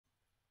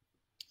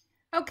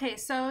Okay,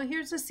 so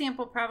here's a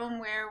sample problem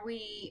where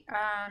we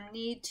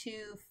need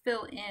to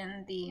fill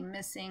in the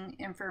missing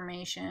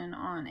information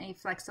on a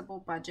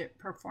flexible budget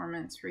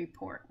performance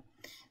report.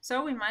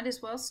 So we might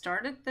as well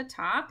start at the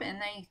top,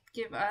 and they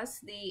give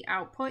us the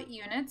output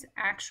units,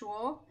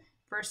 actual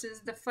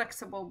versus the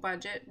flexible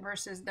budget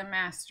versus the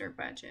master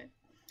budget.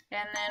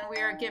 And then we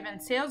are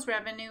given sales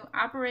revenue,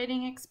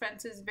 operating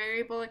expenses,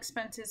 variable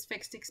expenses,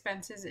 fixed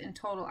expenses, and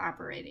total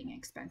operating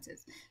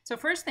expenses. So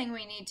first thing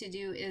we need to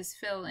do is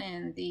fill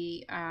in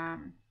the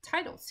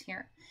titles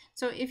here.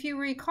 So if you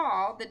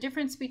recall, the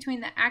difference between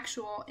the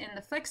actual and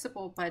the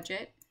flexible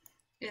budget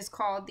is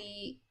called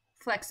the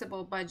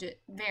flexible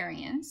budget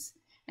variance.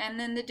 And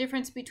then the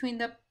difference between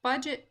the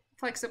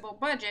flexible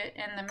budget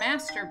and the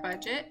master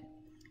budget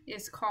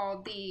is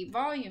called the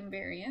volume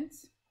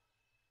variance.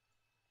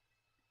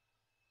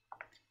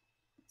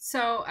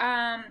 So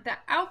the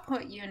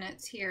output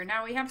units here,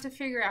 now we have to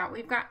figure out,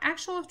 we've got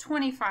actual of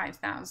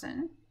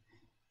 25,000,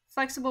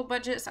 flexible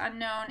budget is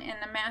unknown, and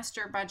the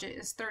master budget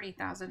is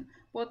 30,000.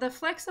 Well, the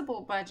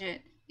flexible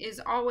budget is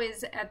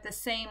always at the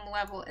same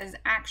level as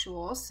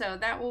actual, so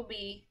that will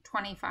be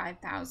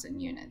 25,000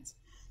 units.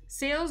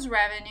 Sales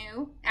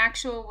revenue,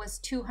 actual was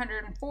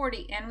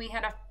 240, and we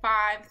had a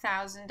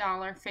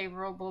 $5,000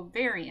 favorable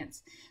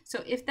variance.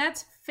 So if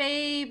that's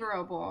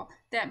favorable,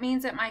 that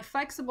means that my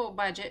flexible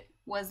budget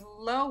was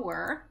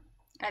lower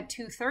at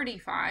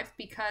 235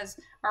 because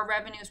our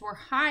revenues were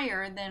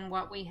higher than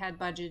what we had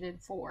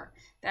budgeted for.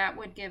 That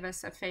would give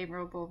us a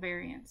favorable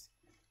variance.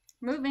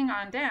 Moving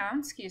on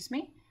down,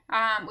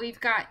 we've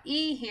got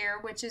E here,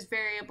 which is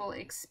variable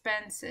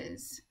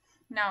expenses.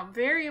 Now,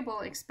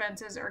 variable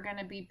expenses are going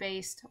to be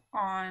based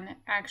on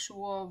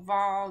actual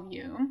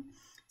volume.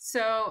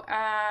 So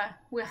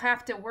we'll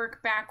have to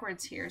work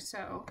backwards here.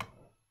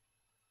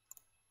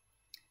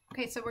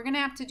 Okay, so we're going to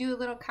have to do a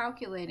little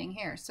calculating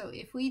here. So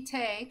if we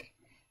take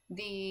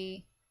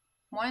the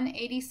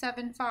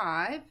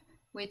 187.5,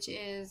 which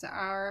is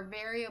our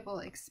variable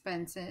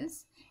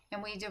expenses,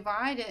 and we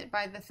divide it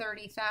by the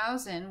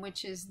 30,000,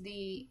 which is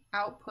the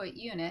output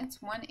units,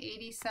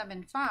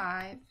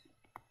 187.5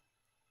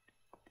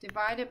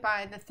 divided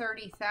by the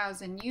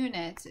 30,000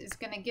 units is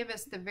going to give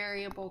us the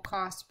variable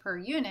cost per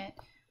unit,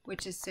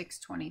 which is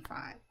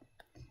 $6.25.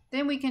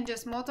 Then we can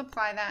just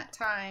multiply that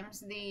times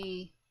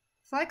the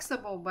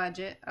flexible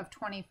budget of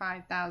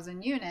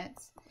 25,000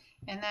 units,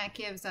 and that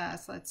gives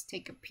us, let's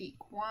take a peek,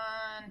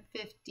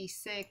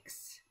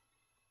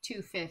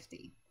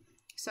 156,250.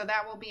 So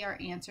that will be our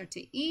answer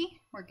to E.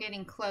 We're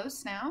getting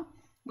close now.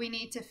 We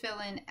need to fill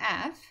in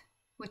F,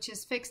 which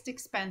is fixed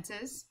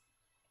expenses,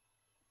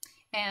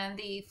 and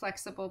the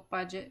flexible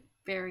budget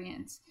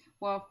variance.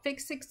 Well,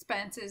 fixed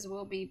expenses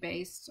will be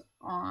based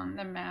on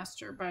the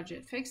master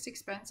budget. Fixed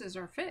expenses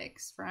are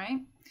fixed,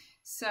 right?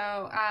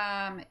 So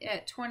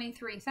at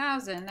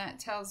 23,000, that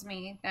tells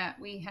me that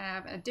we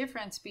have a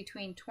difference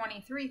between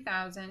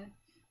 23,000,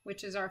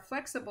 which is our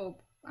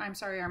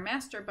our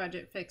master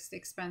budget fixed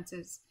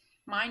expenses,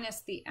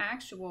 minus the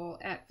actual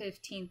at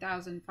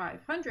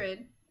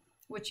 15,500,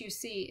 which you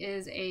see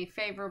is a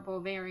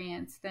favorable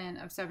variance then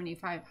of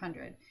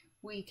 7,500.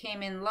 We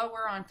came in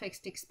lower on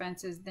fixed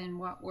expenses than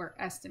what were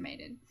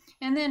estimated.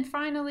 And then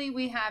finally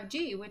we have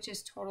G, which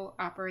is total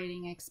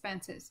operating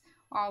expenses.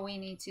 All we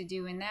need to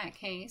do in that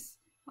case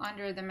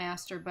under the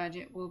master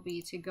budget will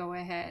be to go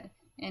ahead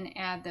and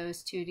add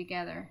those two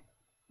together.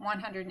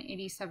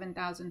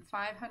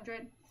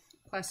 187,500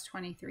 plus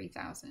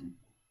 23,000.